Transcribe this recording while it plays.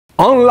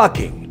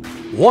Unlocking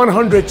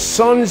 100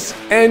 Sons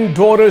and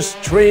Daughters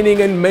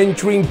Training and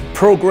Mentoring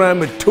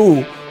Program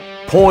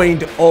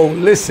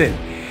 2.0. Listen,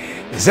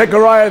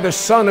 Zechariah, the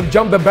son of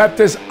John the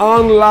Baptist,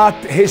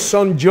 unlocked his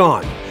son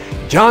John.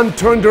 John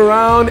turned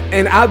around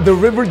and at the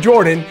River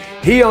Jordan,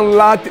 he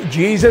unlocked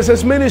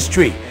Jesus'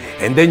 ministry.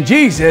 And then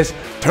Jesus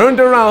turned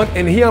around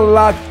and he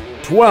unlocked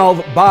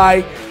 12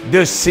 by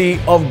the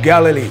Sea of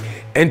Galilee.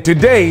 And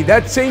today,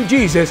 that same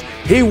Jesus,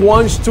 he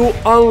wants to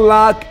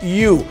unlock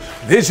you.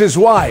 This is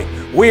why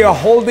we are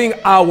holding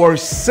our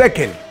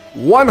second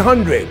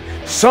 100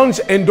 Sons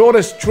and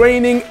Daughters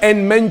Training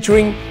and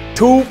Mentoring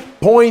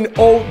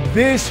 2.0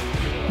 this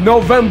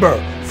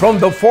November, from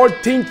the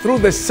 14th through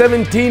the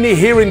 17th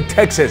here in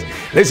Texas.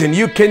 Listen,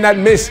 you cannot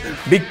miss,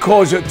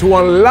 because to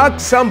unlock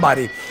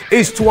somebody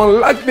is to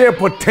unlock their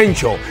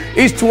potential,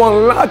 is to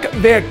unlock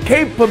their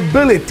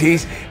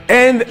capabilities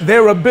and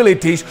their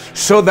abilities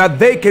so that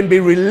they can be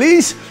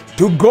released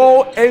to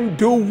go and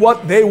do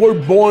what they were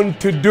born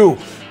to do.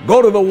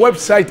 Go to the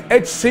website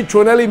at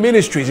Citronnelli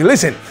Ministries.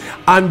 Listen,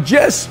 I'm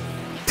just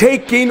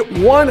taking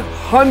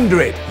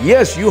 100,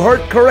 yes, you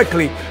heard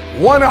correctly,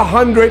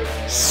 100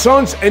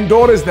 sons and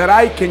daughters that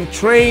I can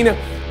train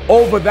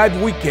over that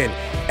weekend.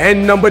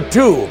 And number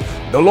two,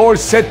 the Lord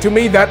said to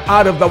me that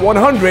out of the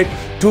 100,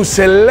 to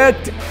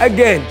select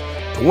again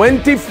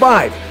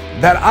 25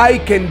 that I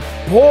can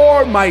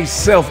pour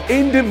myself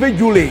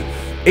individually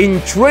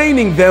in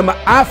training them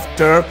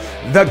after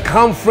the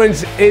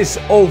conference is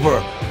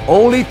over.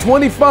 Only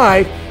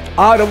 25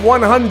 out of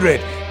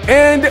 100.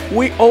 And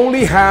we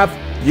only have,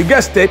 you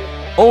guessed it,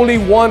 only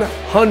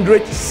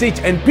 100 seats,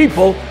 and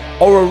people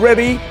are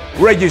already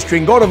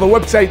registering. Go to the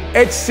website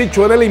at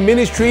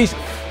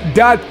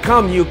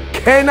citronnelliministries.com. You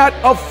cannot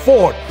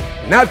afford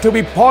not to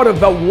be part of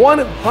the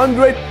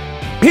 100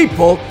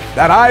 people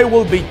that I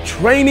will be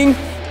training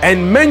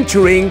and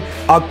mentoring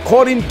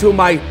according to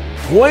my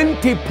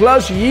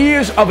 20+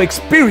 years of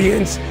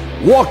experience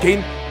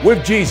walking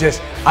with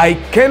Jesus. I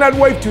cannot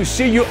wait to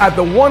see you at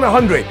the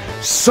 100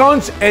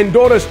 Sons and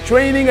Daughters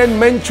Training and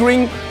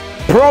Mentoring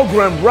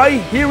Program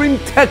right here in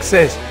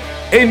Texas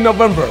in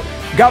November.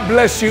 God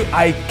bless you.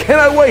 I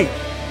cannot wait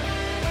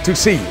to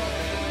see you.